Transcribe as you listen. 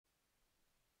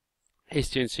Hey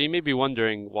students, so you may be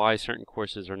wondering why certain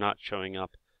courses are not showing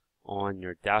up on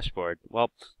your dashboard.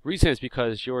 Well, the reason is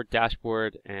because your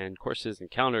dashboard and courses and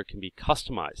calendar can be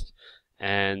customized.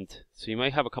 And so you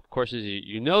might have a couple courses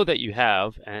you know that you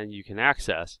have and you can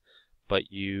access,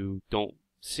 but you don't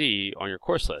see on your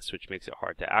course list, which makes it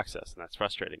hard to access, and that's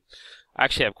frustrating. I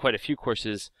actually have quite a few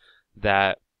courses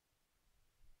that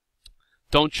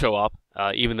don't show up,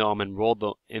 even though I'm enrolled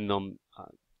in them,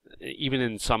 even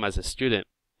in some as a student.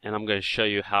 And I'm going to show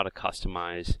you how to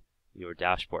customize your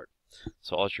dashboard.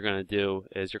 So all you're going to do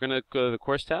is you're going to go to the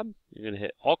course tab, you're going to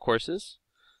hit all courses,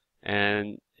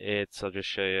 and I'll just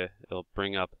show you, it'll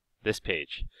bring up this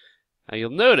page. Now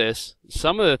you'll notice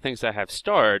some of the things I have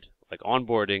starred, like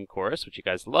onboarding course, which you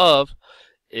guys love,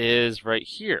 is right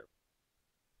here.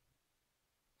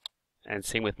 And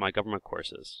same with my government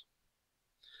courses.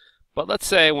 But let's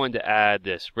say I wanted to add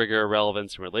this rigor,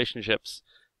 relevance, and relationships,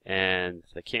 and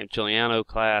the Camp Giuliano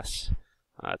class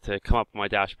to come up on my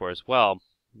dashboard as well.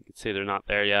 You can see they're not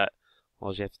there yet.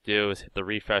 All you have to do is hit the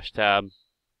refresh tab,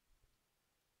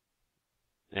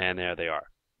 and there they are.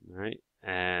 All right,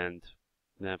 and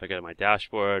then if I go to my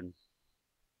dashboard,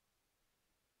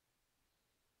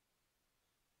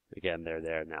 again they're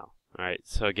there now. All right,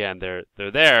 so again they're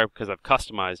there because I've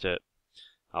customized it.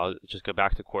 I'll just go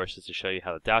back to courses to show you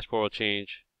how the dashboard will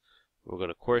change. We'll go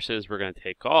to courses. We're going to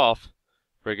take off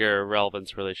rigor,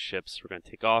 relevance, relationships. We're going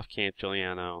to take off Camp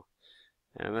Giuliano,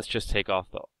 and let's just take off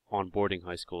the onboarding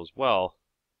high school as well,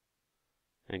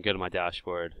 and go to my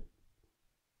dashboard.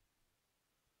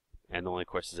 And the only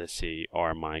courses I see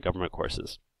are my government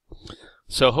courses.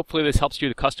 So hopefully this helps you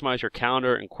to customize your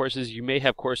calendar and courses. You may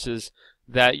have courses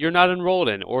that you're not enrolled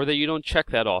in, or that you don't check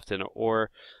that often,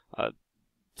 or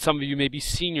some of you may be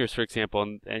seniors, for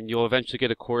example, and you'll eventually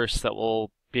get a course that will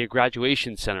be a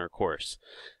graduation center course.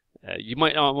 You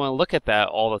might not want to look at that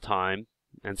all the time,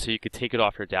 and so you could take it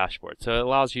off your dashboard. So it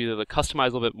allows you to customize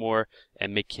a little bit more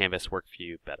and make Canvas work for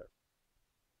you better.